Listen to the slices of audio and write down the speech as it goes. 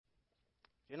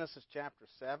Genesis chapter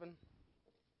 7. And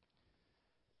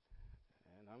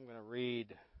I'm going to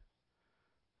read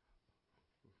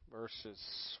verses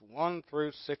 1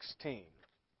 through 16.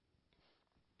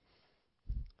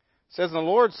 It says, "And the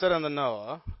Lord said unto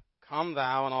Noah, Come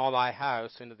thou and all thy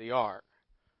house into the ark,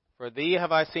 for thee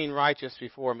have I seen righteous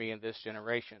before me in this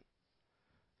generation.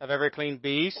 Of every clean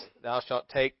beast thou shalt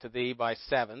take to thee by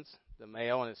sevens, the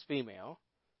male and his female,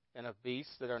 and of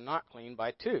beasts that are not clean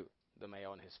by two, the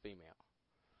male and his female.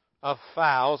 Of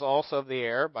fowls also of the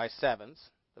air by sevens,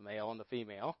 the male and the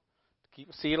female, to keep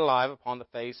a seed alive upon the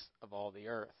face of all the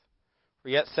earth. For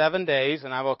yet 7 days,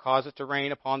 and I will cause it to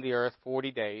rain upon the earth 40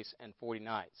 days and 40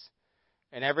 nights.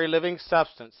 And every living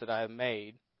substance that I have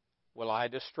made will I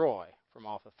destroy from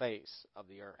off the face of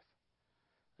the earth.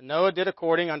 And Noah did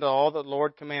according unto all that the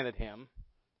Lord commanded him.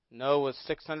 Noah was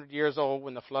 600 years old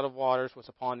when the flood of waters was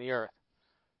upon the earth.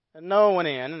 And Noah went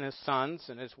in, and his sons,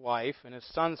 and his wife, and his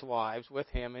sons' wives with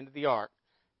him into the ark,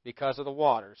 because of the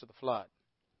waters of the flood.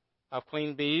 Of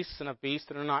clean beasts, and of beasts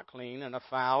that are not clean, and of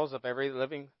fowls, of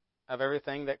everything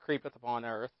that creepeth upon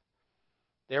earth.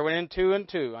 There went in two and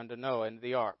two unto Noah into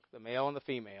the ark, the male and the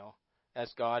female,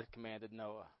 as God had commanded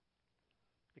Noah.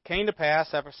 It came to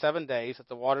pass after 7 days that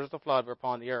the waters of the flood were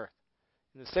upon the earth.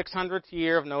 In the 600th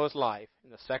year of Noah's life, in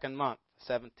the 2nd month, the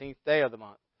 17th day of the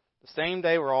month, the same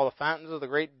day were all the fountains of the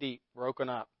great deep broken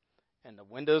up, and the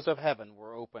windows of heaven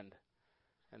were opened.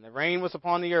 And the rain was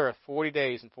upon the earth 40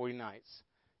 days and 40 nights.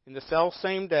 In the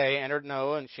selfsame day entered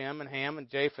Noah and Shem and Ham and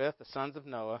Japheth, the sons of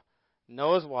Noah,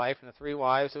 Noah's wife, and the 3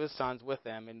 wives of his sons with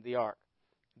them in the ark.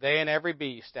 They and every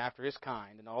beast after his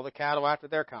kind, and all the cattle after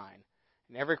their kind,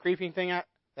 and every creeping thing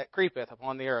that creepeth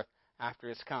upon the earth after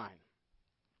his kind,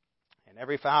 and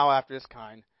every fowl after his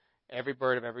kind, every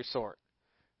bird of every sort.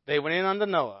 They went in unto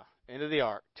Noah into the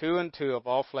ark, 2 and 2 of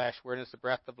all flesh, wherein is the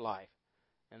breath of life.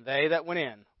 And they that went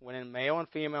in male and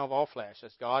female of all flesh,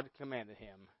 as God commanded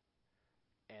him.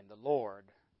 And the Lord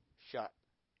shut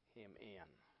him in."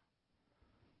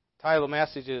 The title of the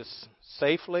message is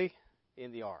Safely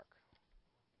in the Ark.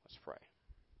 Let's pray.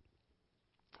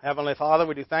 Heavenly Father,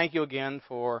 we do thank you again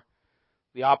for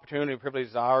the opportunity and privilege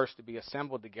is ours to be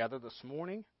assembled together this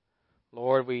morning.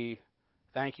 Lord, we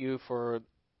thank you for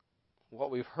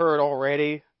what we've heard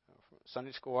already from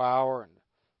Sunday school hour and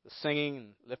the singing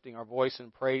and lifting our voice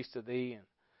in praise to Thee. And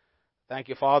thank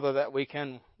you, Father, that we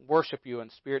can worship You in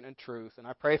spirit and in truth. And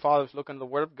I pray, Father, as we look into the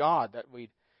Word of God, that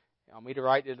we'd me to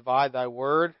rightly divide Thy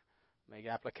Word, make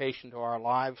application to our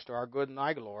lives, to our good and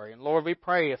Thy glory. And Lord, we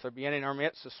pray if there be any in our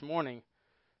midst this morning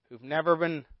who've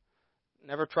never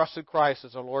trusted Christ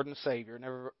as our Lord and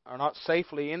Savior, are not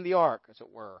safely in the ark, as it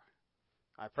were,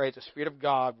 I pray that the Spirit of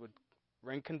God would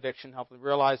bring conviction, help them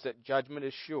realize that judgment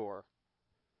is sure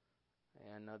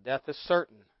and death is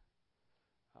certain,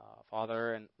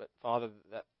 Father. But Father,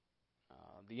 that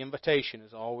the invitation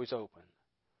is always open.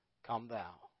 Come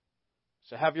Thou.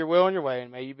 So have Your will and Your way,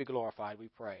 and may You be glorified. We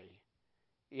pray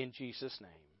in Jesus'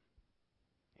 name.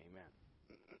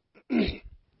 Amen.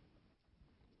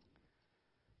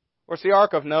 Of course, the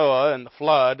Ark of Noah and the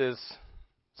flood is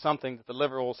something that the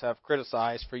liberals have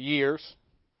criticized for years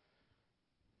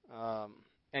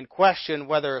and questioned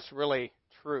whether it's really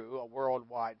true, a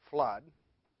worldwide flood.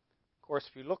 Of course,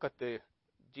 if you look at the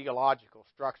geological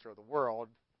structure of the world,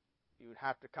 you would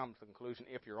have to come to the conclusion,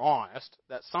 if you're honest,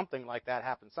 that something like that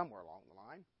happened somewhere along the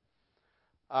line.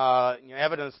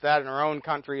 Evidence of that in our own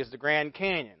country is the Grand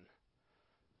Canyon.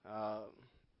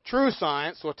 True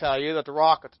science will tell you that the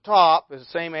rock at the top is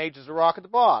the same age as the rock at the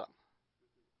bottom.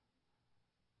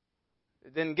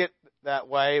 It didn't get that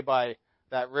way by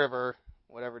that river,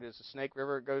 whatever it is, the Snake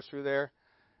River that goes through there,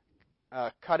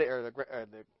 the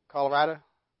Colorado,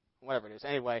 whatever it is.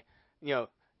 Anyway,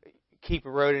 keep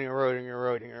eroding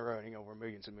over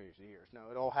millions and millions of years. No,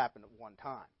 it all happened at one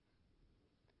time.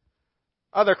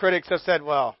 Other critics have said,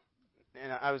 well,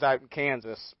 I was out in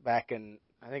Kansas back in,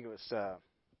 I think it was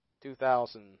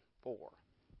 2004.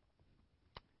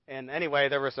 And anyway,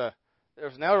 there was an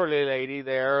elderly lady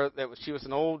there she was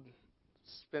an old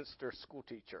spinster school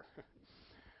teacher.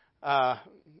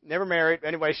 Never married.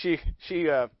 Anyway, she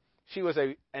was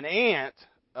an aunt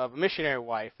of a missionary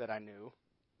wife that I knew.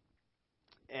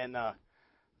 And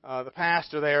the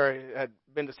pastor there had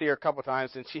been to see her a couple of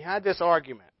times, and she had this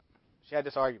argument.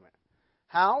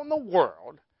 How in the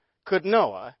world could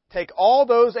Noah take all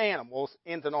those animals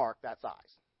into an ark that size?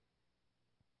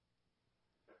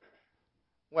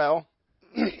 Well,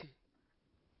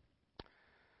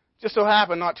 just so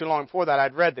happened not too long before that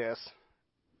I'd read this.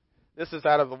 This is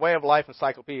out of the Way of Life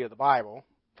Encyclopedia of the Bible.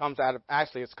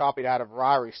 It's copied out of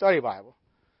Ryrie Study Bible.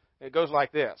 It goes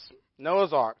like this.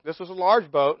 Noah's Ark. This was a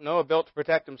large boat Noah built to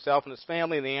protect himself and his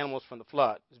family and the animals from the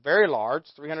flood. It's very large,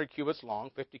 300 cubits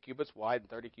long, 50 cubits wide, and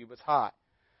 30 cubits high.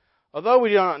 Although we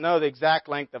do not know the exact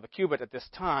length of a cubit at this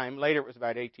time, later it was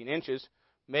about 18 inches,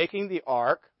 making the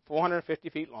ark 450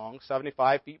 feet long,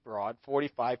 75 feet broad,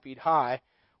 45 feet high,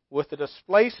 with a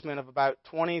displacement of about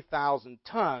 20,000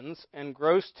 tons and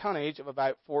gross tonnage of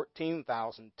about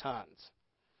 14,000 tons.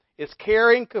 Its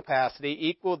carrying capacity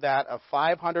equaled that of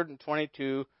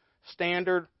 522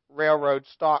 standard railroad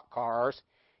stock cars,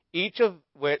 each of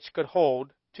which could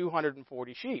hold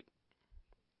 240 sheep.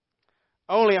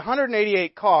 Only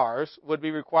 188 cars would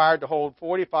be required to hold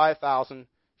 45,000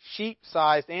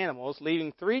 sheep-sized animals,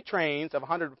 leaving 3 trains of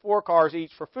 104 cars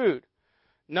each for food,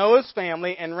 Noah's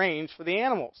family, and range for the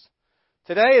animals.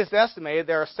 Today, it's estimated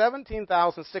there are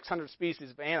 17,600 species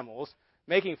of animals,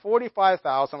 making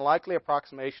 45,000 a likely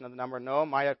approximation of the number Noah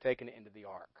might have taken into the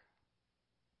ark.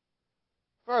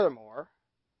 Furthermore,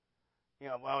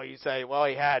 you say,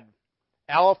 he had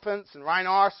elephants and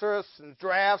rhinoceros and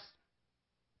giraffes.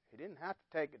 He didn't have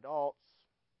to take adults.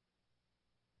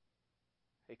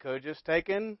 He could have just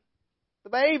taken the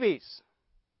babies.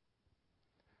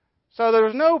 So there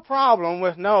was no problem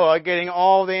with Noah getting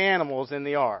all the animals in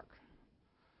the ark.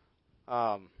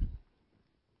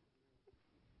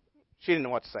 She didn't know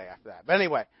what to say after that. But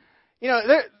anyway,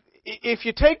 if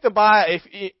you take the Bible,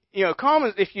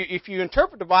 if you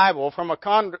interpret the Bible from a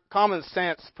common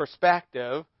sense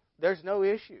perspective, there's no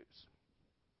issues.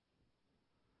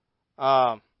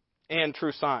 And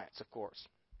true science, of course.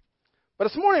 But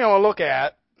this morning I want to look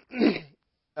at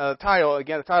the title of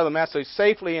the message,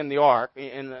 Safely in the Ark,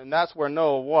 and that's where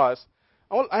Noah was.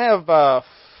 I have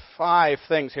 5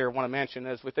 things here I want to mention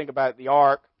as we think about the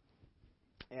ark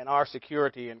and our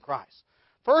security in Christ.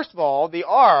 First of all, the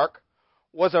ark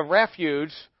was a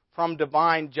refuge from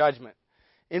divine judgment.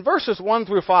 In verses 1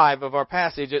 through 5 of our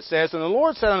passage, it says, And the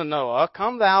Lord said unto Noah,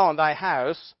 Come thou and thy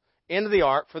house into the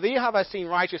ark, for thee have I seen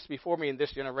righteous before me in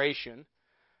this generation.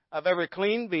 Of every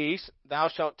clean beast thou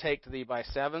shalt take to thee by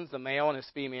 7s, the male and his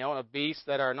female, and of beasts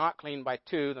that are not clean by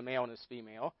 2, the male and his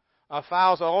female. Of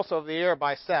fowls also of the air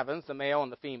by 7s, the male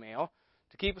and the female,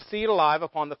 to keep a seed alive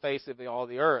upon the face of all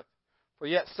the earth. For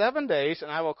yet 7 days,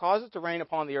 and I will cause it to rain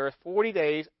upon the earth 40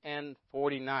 days and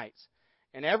 40 nights.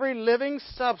 And every living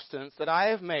substance that I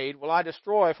have made will I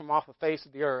destroy from off the face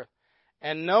of the earth.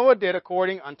 And Noah did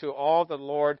according unto all the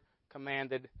Lord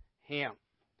commanded him.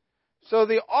 So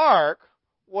the ark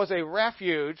was a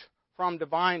refuge from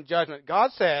divine judgment.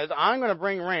 God says, I'm going to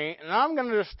bring rain, and I'm going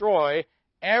to destroy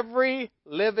every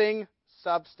living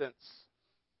substance.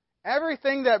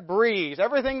 Everything that breathes,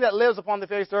 everything that lives upon the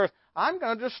face of the earth, I'm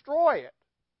going to destroy it.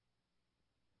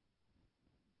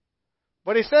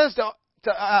 But he says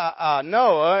to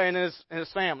Noah and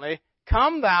his family,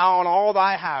 Come thou and all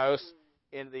thy house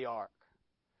into the ark.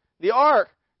 The ark,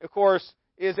 of course,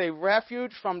 is a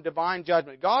refuge from divine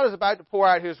judgment. God is about to pour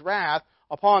out His wrath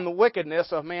upon the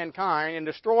wickedness of mankind and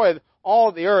destroy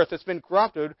all the earth that's been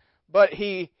corrupted, but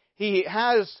He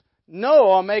has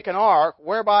Noah make an ark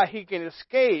whereby he can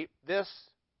escape this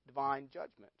divine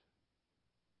judgment.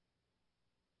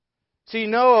 See,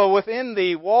 Noah within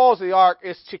the walls of the ark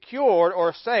is secured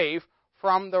or safe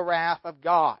from the wrath of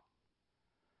God.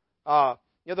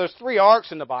 There's 3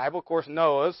 arks in the Bible. Of course,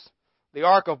 Noah's, the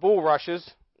ark of bulrushes,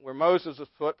 where Moses was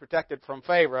put, protected from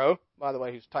Pharaoh, by the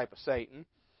way, who's a type of Satan.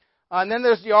 And then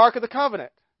there's the Ark of the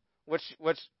Covenant, which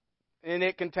in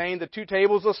it contained the 2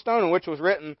 tables of stone, in which was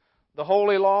written the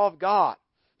holy law of God.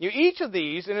 Each of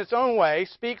these, in its own way,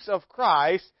 speaks of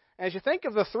Christ. And as you think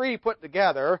of the 3 put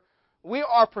together, we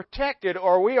are protected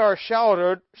or we are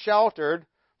sheltered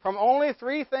from only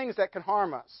 3 things that can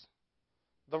harm us: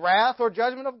 the wrath or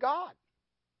judgment of God.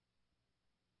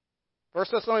 1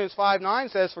 Thessalonians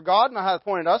 5:9 says, For God not hath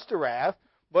appointed us to wrath,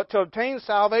 but to obtain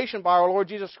salvation by our Lord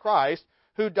Jesus Christ,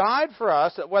 who died for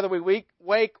us, that whether we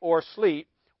wake or sleep,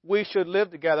 we should live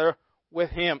together with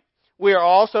Him. We are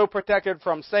also protected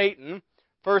from Satan.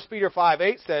 1 Peter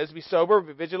 5:8 says, Be sober,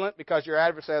 be vigilant, because your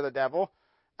adversary the devil,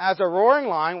 as a roaring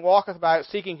lion, walketh about,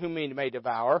 seeking whom he may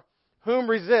devour, whom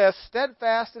resist,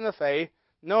 steadfast in the faith,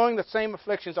 knowing the same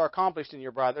afflictions are accomplished in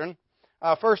your brethren.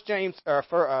 James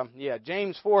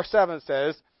 4:7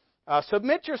 says,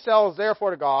 Submit yourselves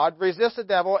therefore to God, resist the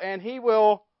devil, and he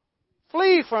will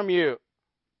flee from you.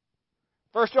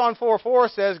 1 John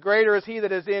 4:4 says, Greater is he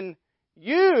that is in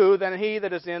you than he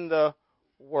that is in the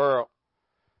world.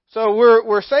 So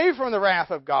we're saved from the wrath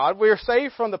of God. We're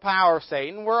saved from the power of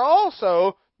Satan. We're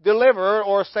also delivered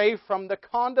or saved from the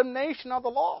condemnation of the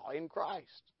law in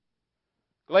Christ.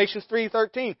 Galatians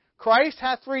 3:13, Christ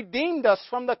hath redeemed us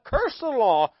from the curse of the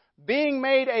law, being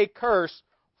made a curse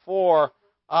for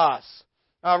us.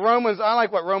 I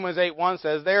like what Romans 8:1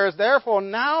 says. There is therefore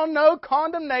now no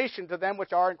condemnation to them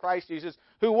which are in Christ Jesus,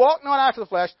 who walk not after the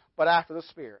flesh, but after the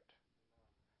Spirit.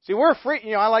 See, we're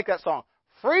free. I like that song.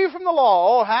 Free from the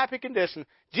law, oh happy condition.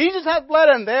 Jesus hath bled,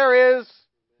 and there is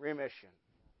remission.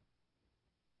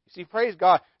 You see, praise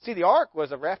God. See, the ark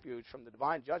was a refuge from the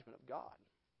divine judgment of God.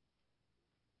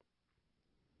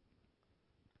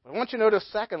 But I want you to notice,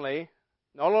 secondly,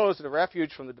 not only was it a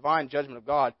refuge from the divine judgment of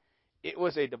God, it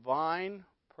was a divine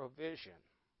provision.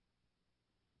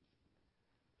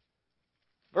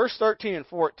 Verse 13 and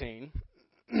 14,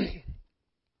 it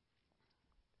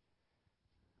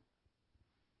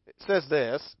says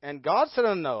this, And God said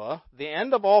unto Noah, The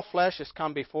end of all flesh is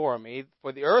come before me,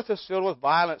 for the earth is filled with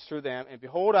violence through them, and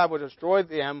behold, I will destroy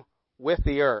them with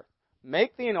the earth.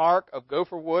 Make thee an ark of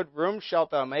gopher wood, room shalt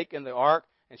thou make in the ark,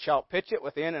 and shalt pitch it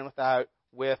within and without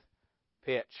with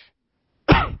pitch.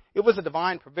 It was a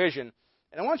divine provision.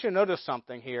 And I want you to notice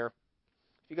something here.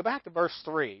 If you go back to verse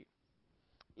 3,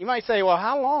 you might say, well,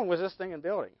 how long was this thing in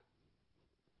building?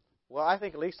 Well, I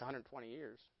think at least 120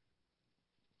 years.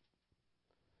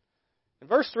 In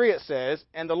verse 3 it says,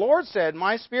 And the Lord said,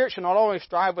 My spirit shall not always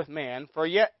strive with man, for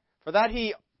that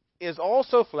he is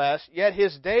also flesh, yet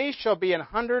his days shall be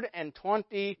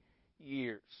 120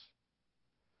 years.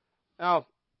 Now,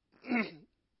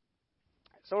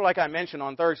 so like I mentioned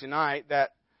on Thursday night,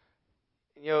 that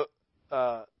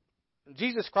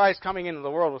Jesus Christ coming into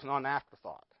the world was not an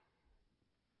afterthought.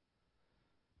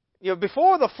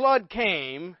 Before the flood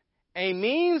came, a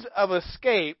means of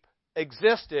escape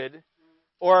existed,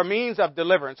 or a means of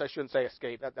deliverance. I shouldn't say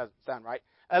escape, that doesn't sound right.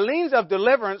 A means of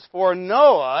deliverance for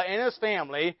Noah and his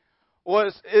family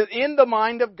was in the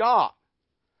mind of God.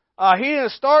 He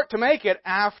didn't start to make it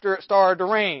after it started to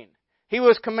rain. He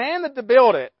was commanded to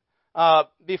build it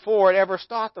before it ever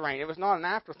started to rain. It was not an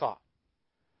afterthought.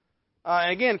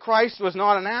 Again, Christ was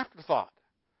not an afterthought.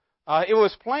 It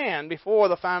was planned before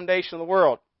the foundation of the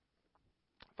world.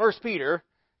 1 Peter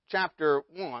chapter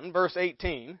 1, verse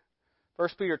 18. 1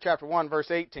 Peter chapter 1,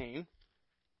 verse 18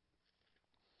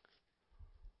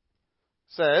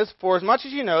 says, For as much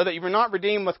as you know that you were not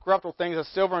redeemed with corruptible things as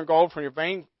silver and gold from your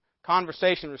vain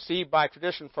conversation received by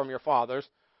tradition from your fathers,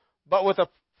 but with the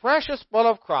precious blood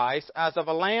of Christ, as of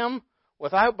a lamb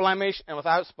without blemish and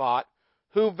without spot,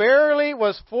 who verily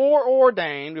was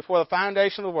foreordained before the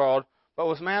foundation of the world, but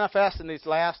was manifest in these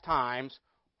last times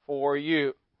for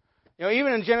you.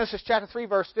 Even in Genesis chapter 3,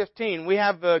 verse 15, we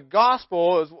have the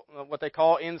gospel, is what they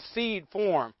call, in seed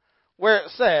form, where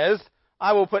it says,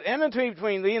 I will put enmity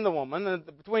between thee and the woman, and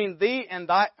between thee and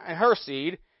her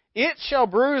seed. It shall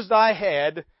bruise thy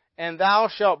head, and thou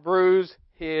shalt bruise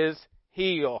his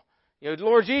heel. The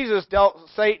Lord Jesus dealt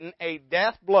Satan a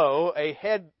death blow, a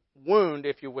head wound,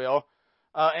 if you will,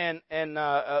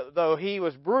 though he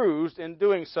was bruised in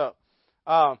doing so.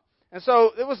 And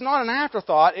so it was not an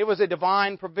afterthought, it was a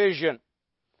divine provision.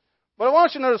 But I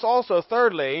want you to notice also,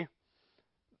 thirdly,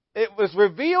 it was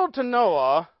revealed to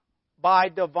Noah by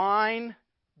divine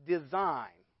design.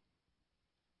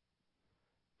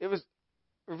 It was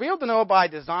revealed to Noah by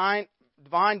divine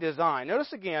design.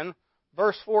 Notice again,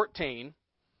 verse 14,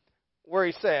 where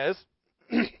he says,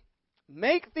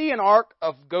 Make thee an ark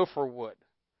of gopher wood.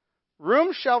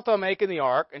 Room shalt thou make in the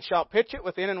ark, and shalt pitch it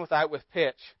within and without with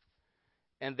pitch.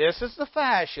 And this is the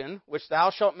fashion which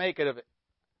thou shalt make it of it.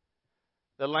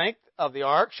 The length of the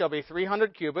ark shall be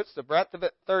 300 cubits, the breadth of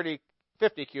it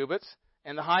 50 cubits,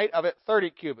 and the height of it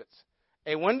 30 cubits.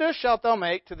 A window shalt thou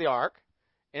make to the ark,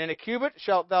 and in a cubit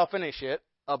shalt thou finish it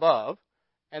above.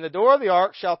 And the door of the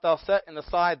ark shalt thou set in the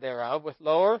side thereof, with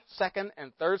lower, second,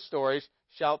 and third stories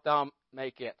shalt thou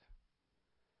make it.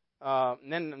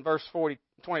 And then in verse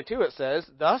 22 it says,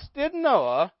 Thus did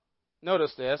Noah,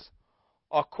 notice this,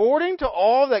 according to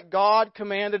all that God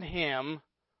commanded him,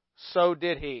 so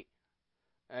did he.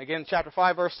 And again, chapter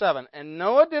 5, verse 7. And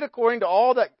Noah did according to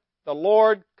all that the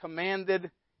Lord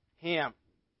commanded him.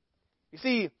 You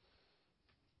see,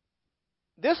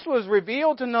 this was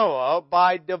revealed to Noah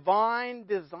by divine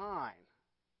design.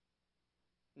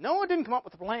 Noah didn't come up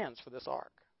with the plans for this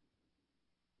ark.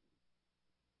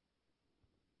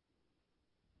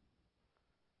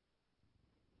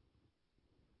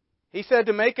 He said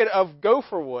to make it of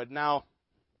gopher wood. Now,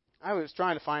 I was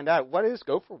trying to find out, what is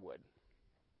gopher wood?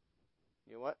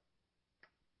 You know what?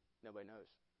 Nobody knows.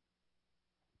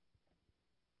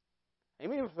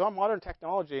 Even with all modern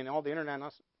technology and all the internet,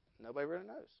 nobody really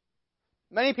knows.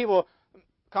 Many people,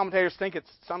 commentators, think it's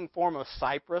some form of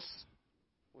cypress,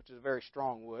 which is a very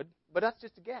strong wood, but that's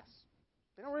just a guess.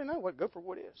 They don't really know what gopher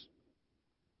wood is.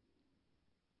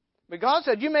 But God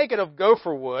said, you make it of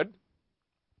gopher wood,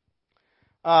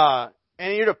 and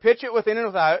you're to pitch it within and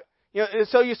without.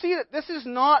 So you see that this is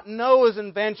not Noah's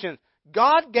invention.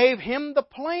 God gave him the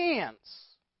plans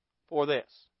for this.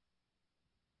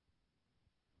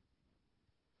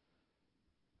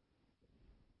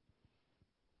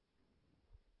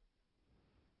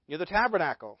 The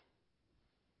tabernacle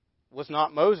was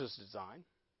not Moses' design.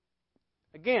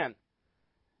 Again,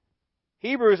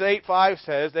 Hebrews 8:5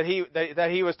 says that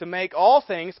he was to make all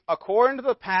things according to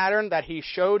the pattern that he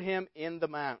showed him in the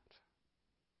mount.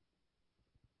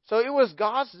 So it was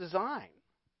God's design.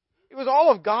 It was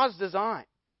all of God's design.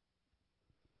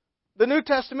 The New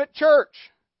Testament church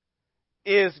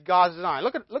is God's design.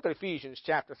 Look at Ephesians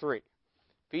chapter 3.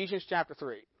 Ephesians chapter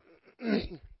 3.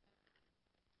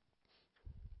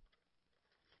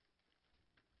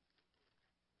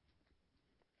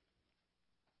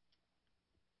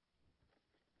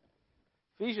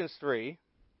 Ephesians 3.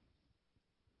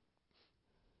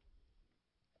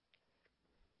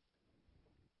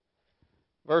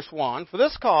 Verse 1, For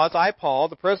this cause I, Paul,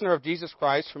 the prisoner of Jesus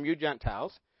Christ, from you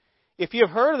Gentiles, if you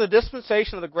have heard of the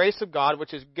dispensation of the grace of God,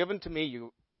 which is given to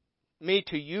me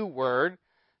to you, word,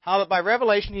 how that by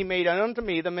revelation he made unto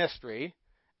me the mystery,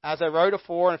 as I wrote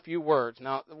afore in a few words.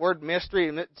 Now, the word mystery,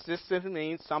 this simply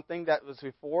means something that was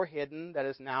before hidden, that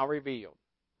is now revealed.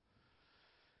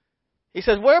 He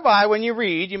says, whereby, when you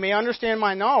read, you may understand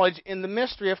my knowledge in the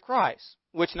mystery of Christ,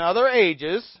 which in other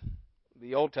ages,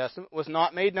 the Old Testament, was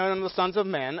not made known unto the sons of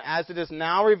men, as it is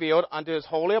now revealed unto his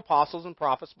holy apostles and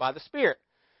prophets by the Spirit,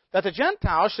 that the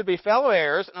Gentiles should be fellow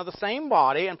heirs and of the same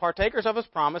body, and partakers of his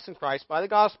promise in Christ by the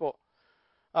gospel.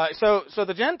 So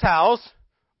the Gentiles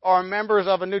are members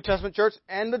of a New Testament church,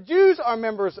 and the Jews are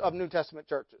members of New Testament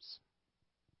churches.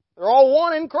 They're all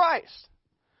one in Christ.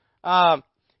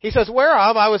 He says,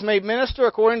 whereof I was made minister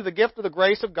according to the gift of the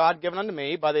grace of God given unto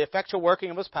me by the effectual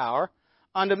working of his power.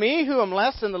 Unto me, who am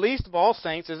less than the least of all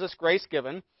saints, is this grace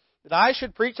given, that I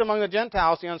should preach among the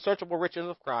Gentiles the unsearchable riches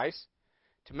of Christ,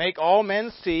 to make all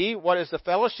men see what is the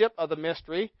fellowship of the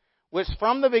mystery, which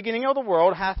from the beginning of the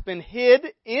world hath been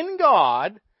hid in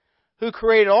God, who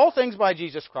created all things by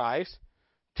Jesus Christ,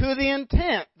 to the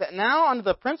intent that now unto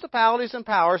the principalities and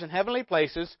powers in heavenly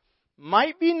places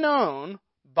might be known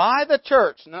by the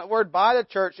church. And that word by the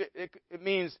church, it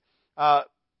means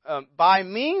by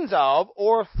means of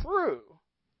or through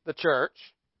the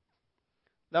church,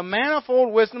 the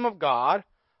manifold wisdom of God,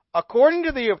 according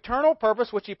to the eternal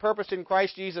purpose which he purposed in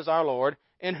Christ Jesus our Lord,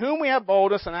 in whom we have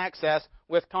boldness and access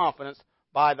with confidence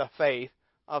by the faith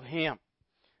of him.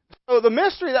 So the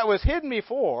mystery that was hidden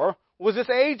before was this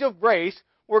age of grace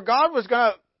where God was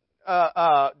going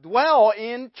to dwell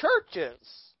in churches.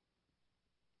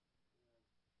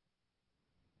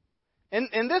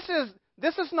 And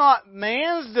this is not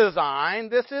man's design,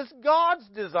 this is God's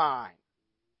design.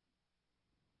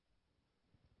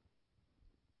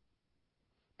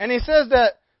 And he says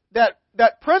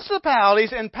that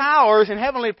principalities and powers in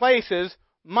heavenly places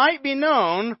might be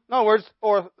known, in other words,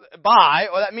 or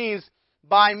that means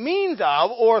by means of,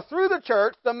 or through the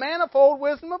church, the manifold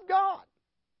wisdom of God.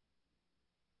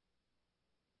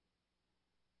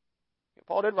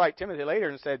 Paul did write Timothy later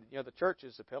and said, the church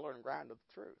is the pillar and ground of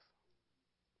the truth.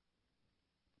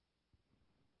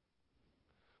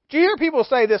 Do you hear people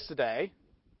say this today?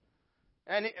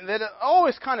 And that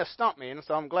always kind of stumped me, and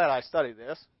so I'm glad I studied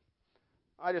this.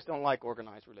 I just don't like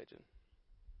organized religion.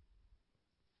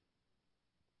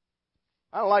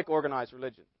 I don't like organized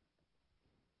religion.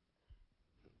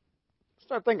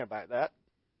 Start thinking about that.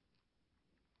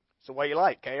 So what do you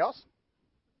like? Chaos?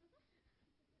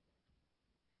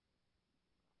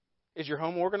 Is your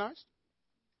home organized?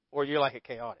 Or do you like it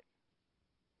chaotic?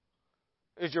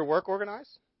 Is your work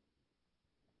organized?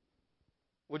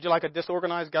 Would you like a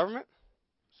disorganized government?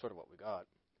 Sort of what we got.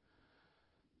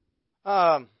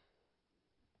 I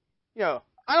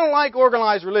don't like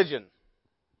organized religion.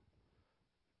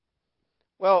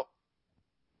 Well,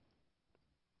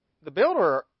 the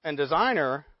builder and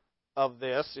designer of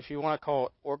this, if you want to call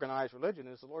it organized religion,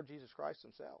 is the Lord Jesus Christ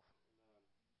himself.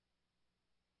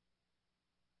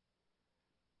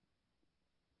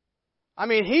 I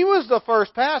mean, he was the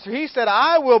first pastor. He said,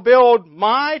 I will build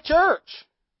my church.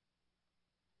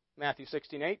 Matthew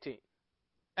 16:18.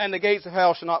 And the gates of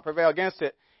hell shall not prevail against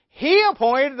it. He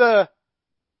appointed the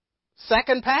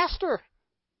second pastor.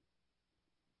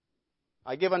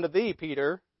 I give unto thee,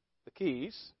 Peter, the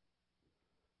keys.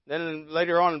 Then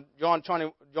later on, John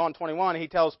 21, he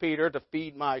tells Peter to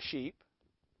feed my sheep.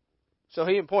 So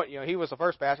he was the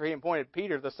first pastor. He appointed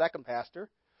Peter the second pastor.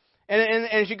 And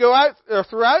as you go out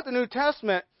throughout the New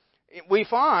Testament, we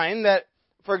find that,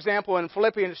 for example, in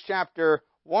Philippians chapter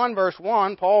 1, verse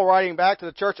 1, Paul writing back to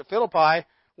the church at Philippi,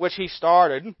 which he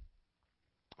started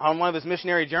on one of his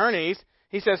missionary journeys,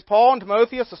 he says, Paul and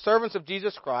Timotheus, the servants of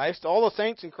Jesus Christ, all the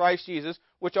saints in Christ Jesus,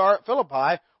 which are at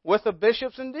Philippi, with the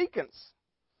bishops and deacons.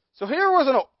 So here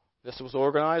was this was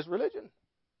organized religion.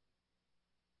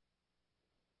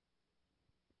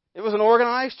 It was an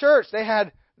organized church. They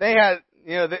had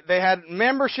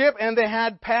membership, and they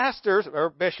had pastors, or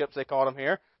bishops they called them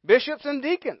here, bishops and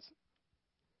deacons.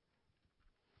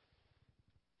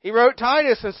 He wrote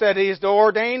Titus and said, he is to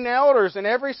ordain elders in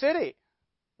every city,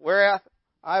 whereas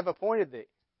I have appointed thee.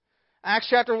 Acts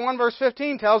chapter 1, verse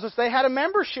 15 tells us they had a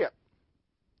membership.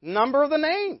 Number of the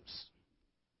names.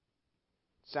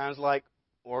 Sounds like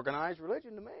organized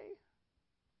religion to me.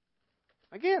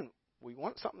 Again, we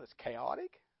want something that's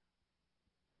chaotic.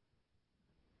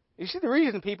 You see, the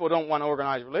reason people don't want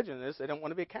organized religion is they don't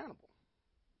want to be accountable.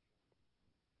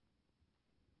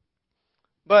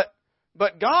 But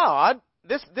God,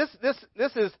 this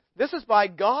is by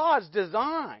God's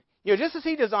design. Just as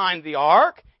He designed the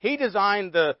ark, He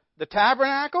designed the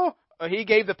tabernacle, He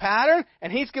gave the pattern,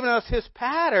 and He's given us His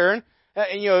pattern.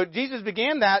 Jesus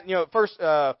began that. First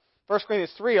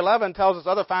Corinthians 3:11 tells us,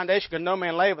 "Other foundation can no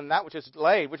man lay than that which is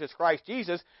laid, which is Christ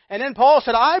Jesus." And then Paul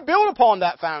said, "I build upon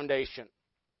that foundation."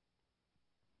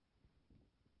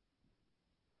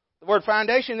 The word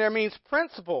foundation there means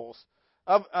principles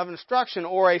of instruction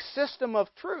or a system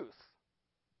of truth.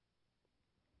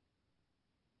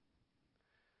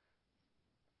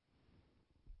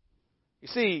 You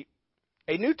see,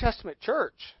 a New Testament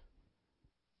church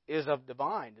is of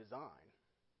divine design.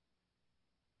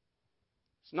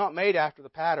 It's not made after the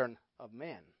pattern of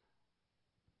men.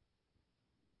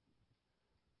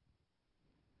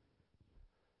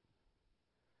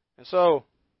 And so,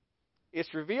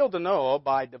 it's revealed to Noah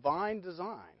by divine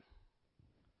design,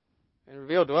 and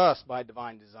revealed to us by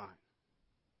divine design.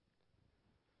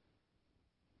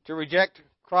 To reject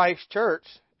Christ's church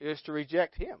is to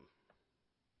reject Him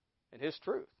and His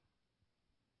truth.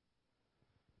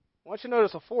 I want you to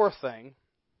notice a fourth thing.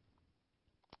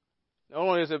 Not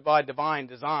only is it by divine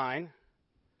design,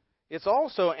 it's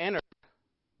also entered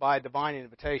by divine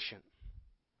invitation.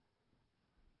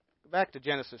 Go back to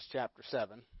Genesis chapter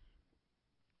 7.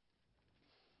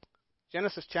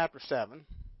 Genesis chapter 7.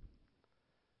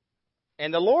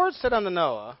 And the Lord said unto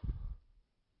Noah,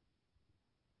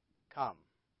 Come,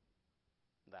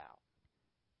 thou.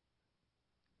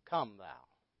 Come, thou,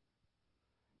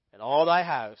 and all thy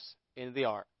house into the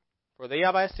ark. For thee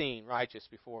have I seen righteous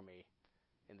before me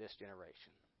in this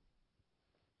generation.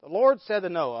 The Lord said to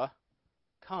Noah,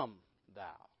 Come,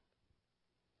 thou.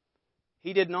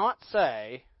 He did not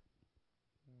say,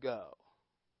 Go.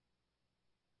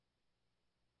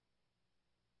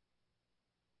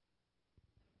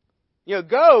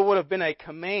 Go would have been a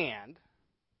command,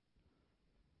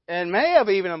 and may have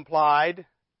even implied,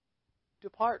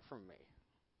 depart from me.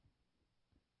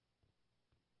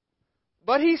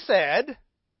 But He said,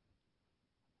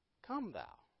 Come thou.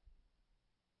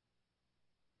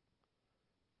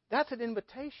 That's an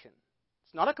invitation.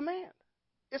 It's not a command.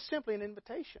 It's simply an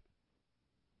invitation.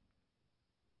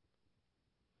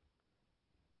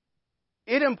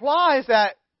 It implies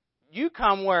that you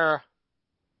come where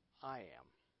I am.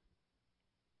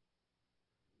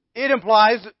 It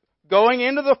implies going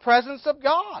into the presence of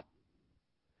God.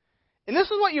 And this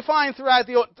is what you find throughout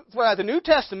the New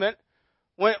Testament.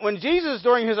 When Jesus,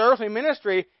 during His earthly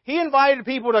ministry, He invited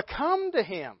people to come to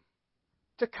Him.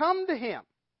 To come to Him.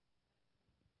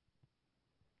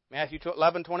 Matthew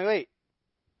 11:28.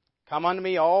 Come unto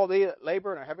me, all they that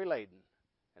labor and are heavy laden,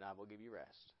 and I will give you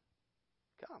rest.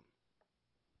 Come.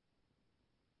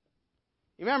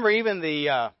 You remember even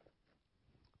the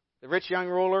rich young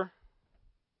ruler?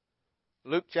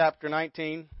 Luke chapter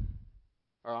 17,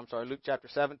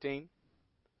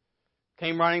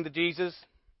 came running to Jesus,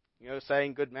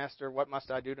 saying, Good Master, what must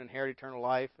I do to inherit eternal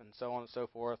life? And so on and so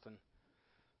forth.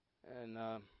 And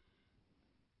of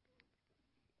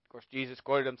course, Jesus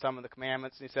quoted him some of the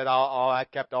commandments, and He said, I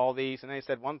kept all these. And then He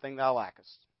said, one thing thou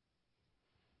lackest.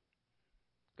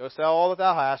 Go sell all that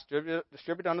thou hast,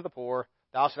 distribute unto the poor,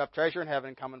 thou shalt have treasure in heaven,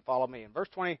 and come and follow me. And verse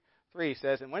 23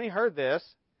 says, And when he heard this,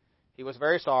 he was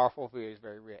very sorrowful, for he was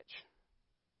very rich.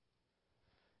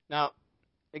 Now,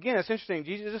 again, it's interesting.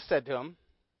 Jesus just said to him,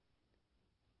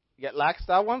 Yet lackest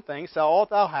thou one thing, sell all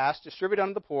that thou hast, distribute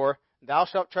unto the poor, thou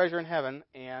shalt have treasure in heaven,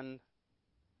 and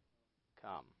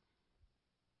come.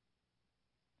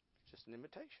 It's just an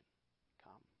invitation.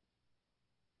 Come.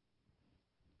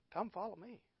 Come follow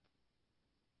me.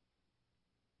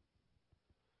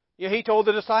 He told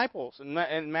the disciples in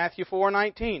Matthew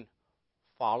 4:19,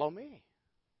 Follow me.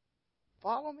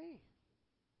 Follow me.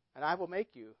 and I will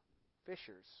make you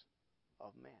fishers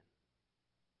of men.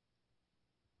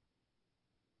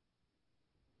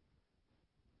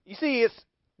 You see,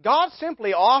 God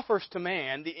simply offers to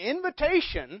man the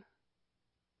invitation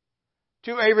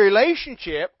to a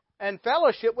relationship and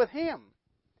fellowship with Him.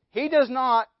 He does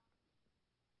not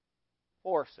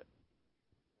force it.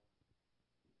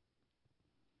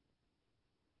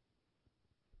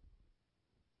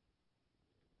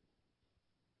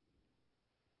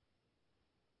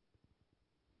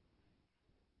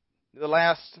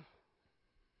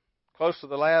 Close to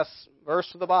the last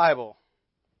verse of the Bible,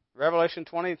 Revelation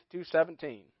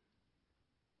 22:17.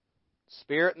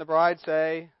 Spirit and the bride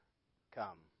say,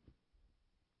 "Come."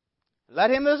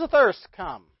 Let him that is athirst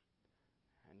come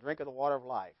and drink of the water of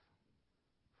life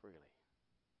freely.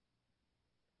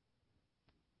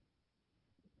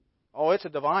 Oh, it's a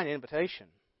divine invitation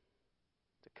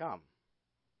to come.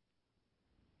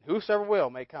 Whosoever will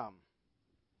may come.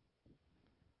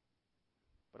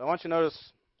 But I want you to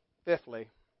notice, fifthly,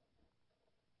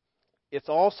 it's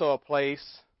also a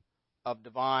place of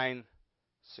divine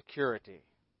security.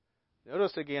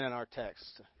 Notice again in our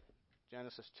text,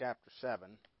 Genesis chapter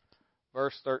 7,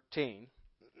 verse 13.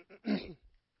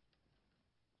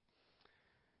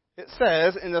 It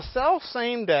says, "In the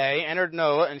selfsame day entered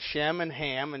Noah and Shem and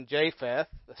Ham and Japheth,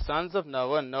 the sons of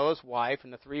Noah, and Noah's wife,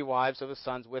 and the 3 wives of his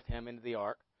sons with him into the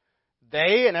ark.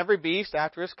 They and every beast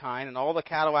after his kind, and all the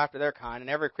cattle after their kind, and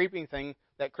every creeping thing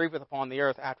that creepeth upon the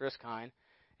earth after his kind,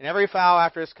 and every fowl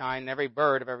after his kind, and every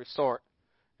bird of every sort.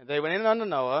 And they went in unto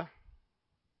Noah."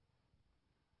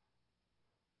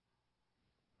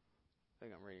 I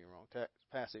think I'm reading the wrong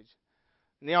passage.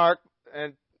 "In the ark,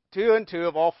 and 2 and 2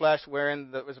 of all flesh,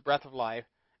 wherein was the breath of life.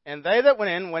 And they that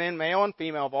went in male and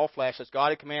female of all flesh, as God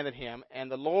had commanded him.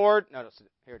 And the Lord," notice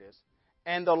it, here it is,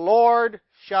 "and the Lord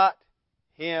shut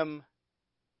him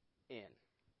in."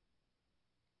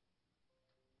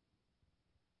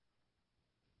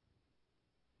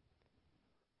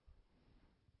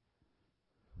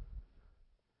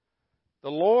 The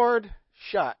Lord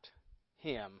shut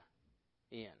him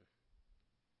in.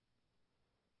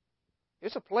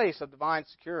 It's a place of divine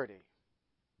security.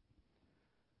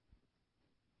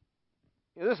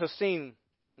 This is seen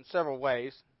in several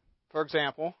ways. For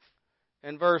example,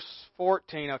 in verse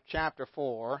 14 of chapter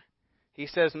 4, he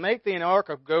says, "Make thee an ark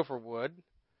of gopher wood.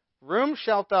 Room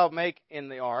shalt thou make in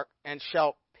the ark, and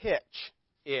shalt pitch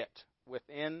it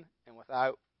within and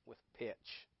without with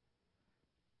pitch."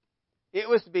 He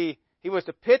was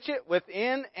to pitch it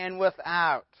within and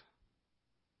without.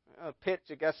 Pitch,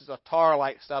 I guess, is a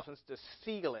tar-like substance to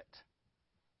seal it.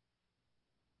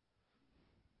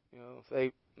 If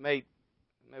they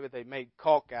made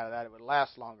caulk out of that, it would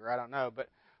last longer. I don't know, but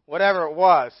whatever it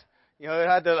was, it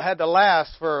had to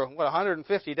last for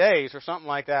 150 days or something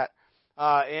like that.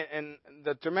 And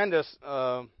the tremendous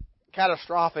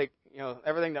catastrophic,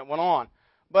 everything that went on.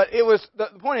 But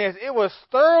the point is, it was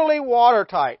thoroughly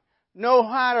watertight. No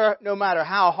matter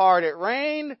how hard it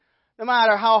rained, no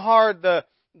matter how hard the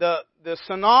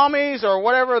tsunamis or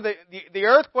whatever the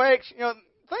earthquakes.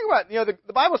 Think about it.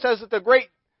 The Bible says that the great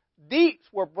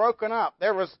deeps were broken up.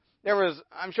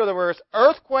 I'm sure there was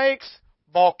earthquakes,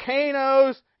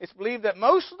 volcanoes. It's believed that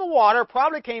most of the water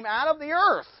probably came out of the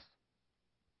earth.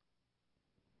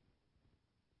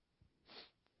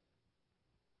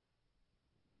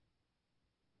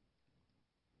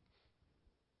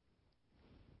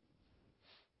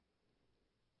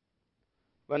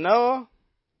 But Noah,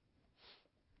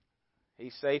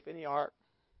 he's safe in the ark,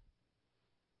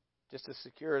 just as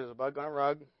secure as a bug on a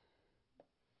rug.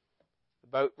 The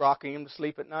boat rocking him to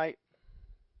sleep at night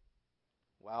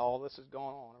while all this is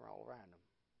going on all around him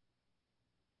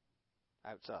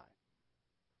outside.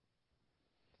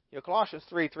 Colossians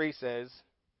 3:3 says,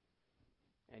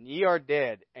 "And ye are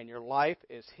dead, and your life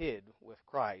is hid with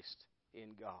Christ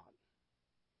in God."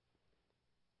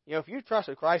 If you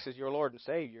trusted Christ as your Lord and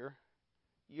Savior,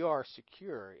 you are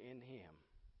secure in Him.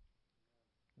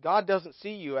 God doesn't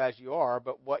see you as you are,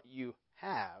 but what you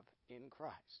have in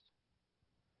Christ.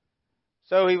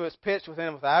 So he was pitched within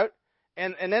and without.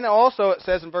 And then also it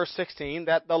says in verse 16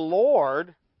 that the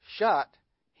Lord shut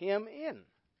him in.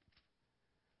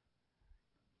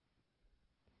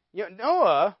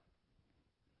 Noah,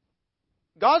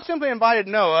 God simply invited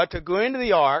Noah to go into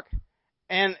the ark,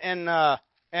 and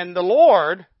the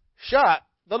Lord shut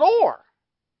the door.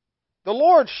 The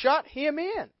Lord shut him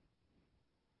in.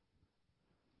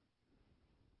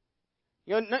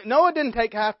 Noah didn't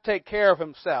have to take care of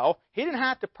himself. He didn't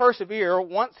have to persevere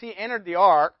once he entered the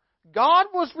ark. God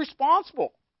was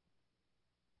responsible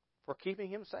for keeping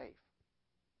him safe.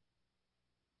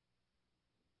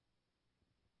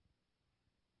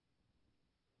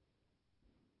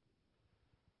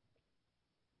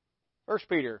 1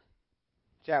 Peter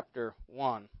chapter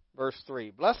 1, verse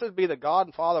 3. Blessed be the God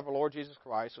and Father of our Lord Jesus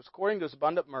Christ, which according to his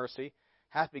abundant mercy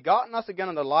hath begotten us again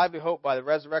unto lively hope by the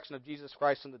resurrection of Jesus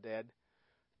Christ from the dead,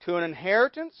 to an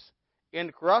inheritance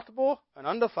incorruptible and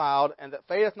undefiled, and that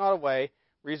fadeth not away,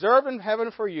 reserved in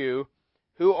heaven for you,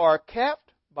 who are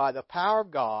kept by the power of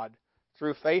God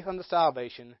through faith unto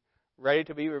salvation, ready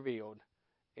to be revealed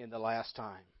in the last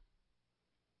time.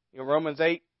 Romans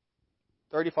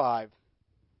 8:35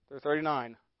 through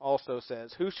 39 also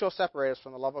says, who shall separate us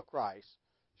from the love of Christ?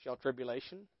 Shall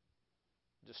tribulation,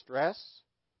 distress,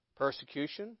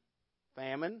 persecution,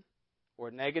 famine,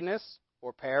 or nakedness,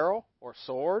 or peril, or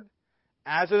sword?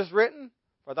 As it is written,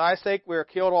 for thy sake we are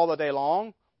killed all the day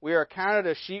long. We are counted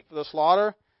as sheep for the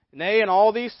slaughter. Nay, in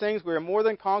all these things we are more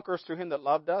than conquerors through him that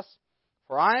loved us.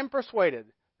 For I am persuaded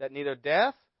that neither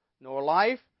death, nor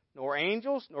life, nor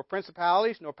angels, nor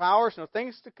principalities, nor powers, nor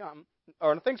things to come,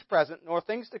 or things present, nor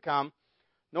things to come,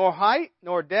 nor height,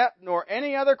 nor depth, nor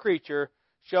any other creature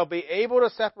shall be able to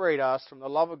separate us from the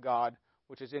love of God,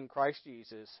 which is in Christ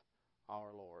Jesus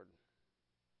our Lord.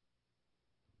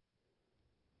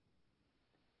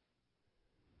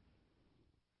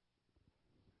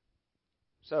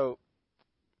 So,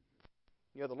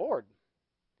 the Lord,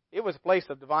 it was a place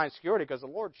of divine security because the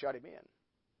Lord shut him in.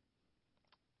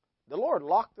 The Lord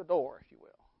locked the door, if you will.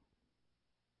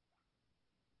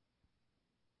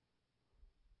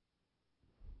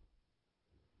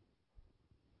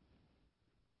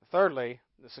 Thirdly,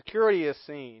 the security is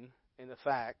seen in the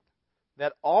fact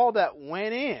that all that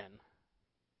went in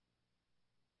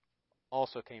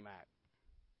also came out.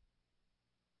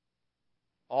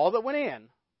 All that went in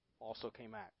also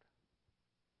came out.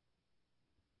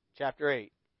 Chapter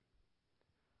 8,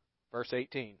 verse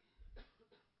 18.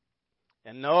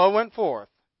 And Noah went forth,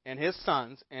 and his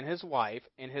sons, and his wife,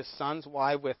 and his sons'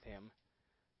 wife with him.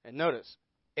 And notice,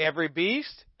 every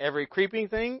beast, every creeping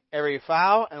thing, every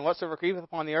fowl, and whatsoever creepeth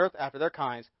upon the earth after their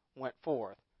kinds, went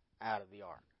forth out of the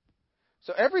ark.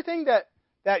 So everything that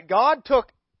God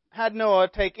had Noah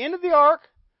take into the ark,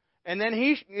 and then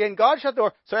God shut the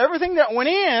door. So everything that went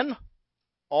in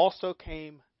also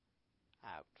came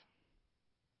out.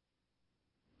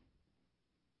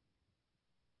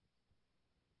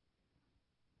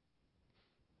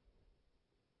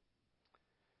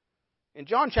 In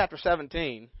John chapter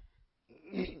 17,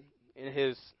 in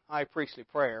his high priestly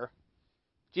prayer,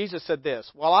 Jesus said this,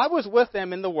 while I was with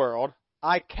them in the world,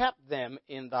 I kept them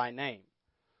in thy name.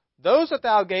 Those that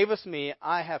thou gavest me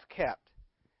I have kept,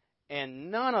 and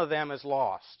none of them is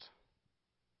lost,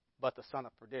 but the son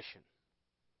of perdition,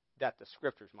 that the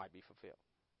scriptures might be fulfilled.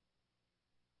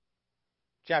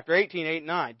 Chapter 18, 8 and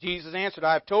 9, Jesus answered,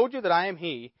 I have told you that I am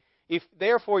he. If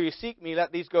therefore you seek me,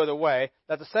 let these go their way,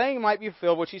 that the saying might be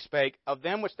fulfilled which he spake, of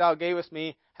them which thou gavest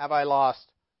me have I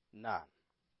lost none.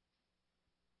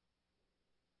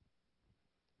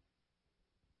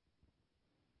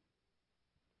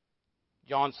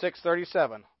 John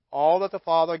 6:37, all that the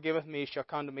Father giveth me shall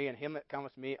come to me, and him that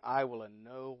cometh to me I will in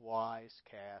no wise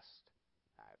cast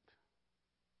out.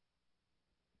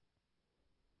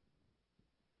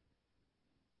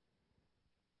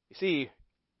 You see,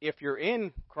 if you're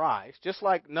in Christ, just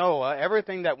like Noah,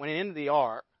 everything that went into the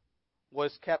ark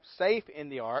was kept safe in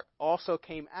the ark, also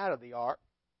came out of the ark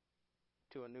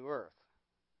to a new earth.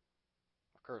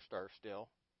 A cursed earth still,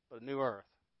 but a new earth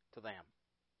to them.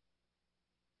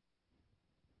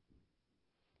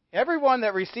 Everyone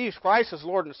that receives Christ as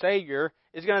Lord and Savior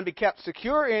is going to be kept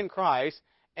secure in Christ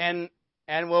and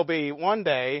will be one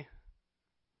day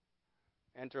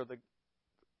enter the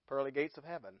pearly gates of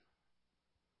heaven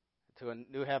to a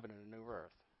new heaven and a new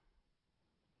earth.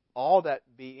 All that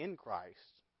be in Christ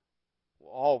will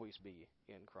always be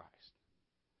in Christ.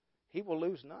 He will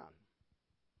lose none.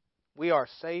 We are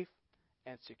safe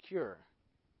and secure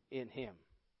in Him.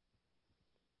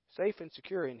 Safe and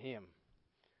secure in Him.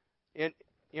 And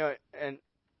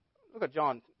look at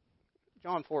John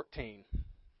 14.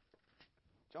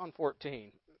 John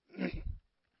 14.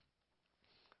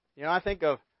 I think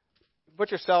of,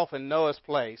 put yourself in Noah's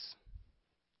place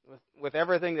with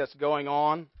everything that's going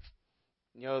on.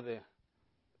 With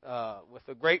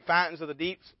the great fountains of the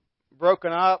deeps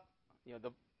broken up,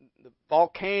 the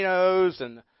volcanoes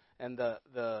and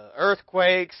the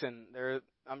earthquakes, and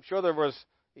I'm sure there was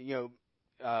they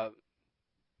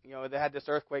had this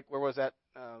earthquake. Where was that?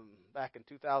 Back in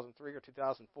 2003 or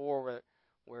 2004,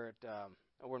 where it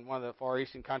over in one of the Far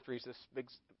Eastern countries,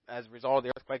 as a result of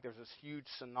the earthquake, there was this huge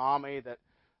tsunami that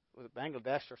was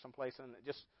Bangladesh or someplace, and it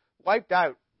just wiped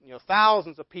out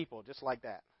thousands of people just like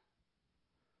that.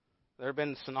 There have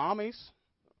been tsunamis,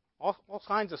 all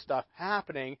kinds of stuff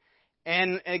happening,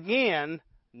 and again,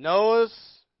 Noah's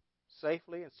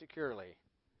safely and securely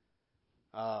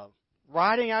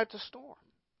riding out the storm,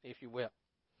 if you will.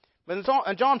 But in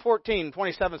John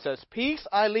 14:27 says, Peace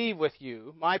I leave with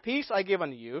you, my peace I give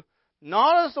unto you,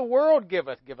 not as the world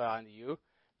giveth, give I unto you.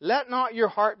 Let not your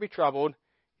heart be troubled,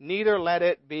 neither let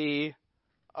it be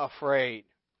afraid.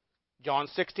 John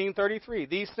 16:33,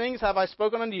 These things have I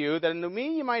spoken unto you, that unto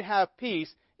me you might have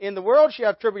peace. In the world you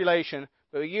have tribulation,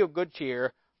 but ye of good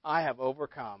cheer, I have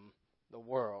overcome the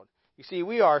world. You see,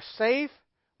 we are safe,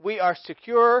 we are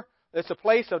secure. It's a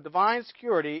place of divine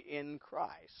security in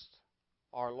Christ,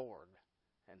 our Lord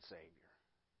and Savior.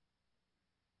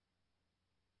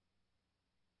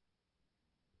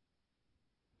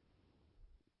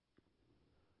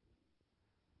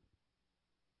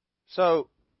 So,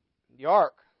 the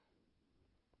ark,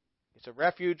 it's a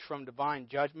refuge from divine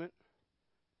judgment.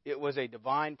 It was a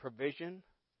divine provision.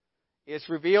 It's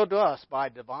revealed to us by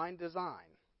divine design.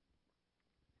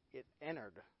 It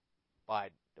entered by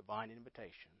divine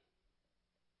invitation.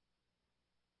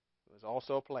 It was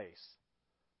also a place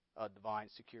of divine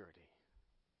security.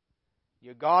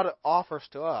 Your God offers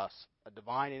to us a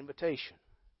divine invitation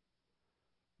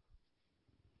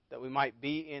that we might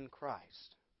be in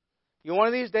Christ. You know, one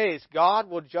of these days, God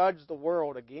will judge the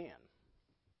world again.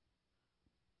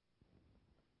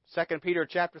 2 Peter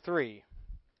chapter 3,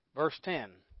 verse 10,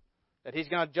 that He's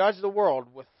going to judge the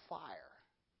world with fire,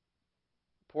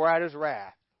 pour out His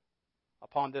wrath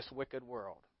upon this wicked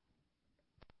world.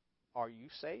 Are you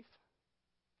safe?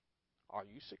 Are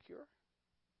you secure?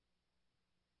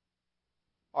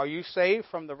 Are you saved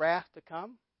from the wrath to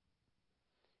come?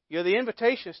 You know, the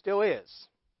invitation still is,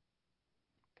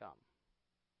 come.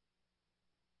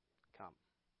 Come.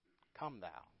 Come thou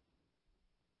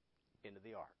into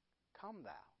the ark. Come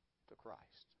thou to Christ,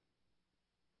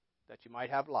 that you might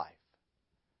have life,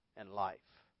 and life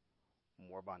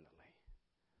more abundantly.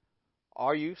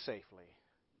 Are you safely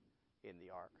in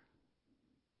the ark?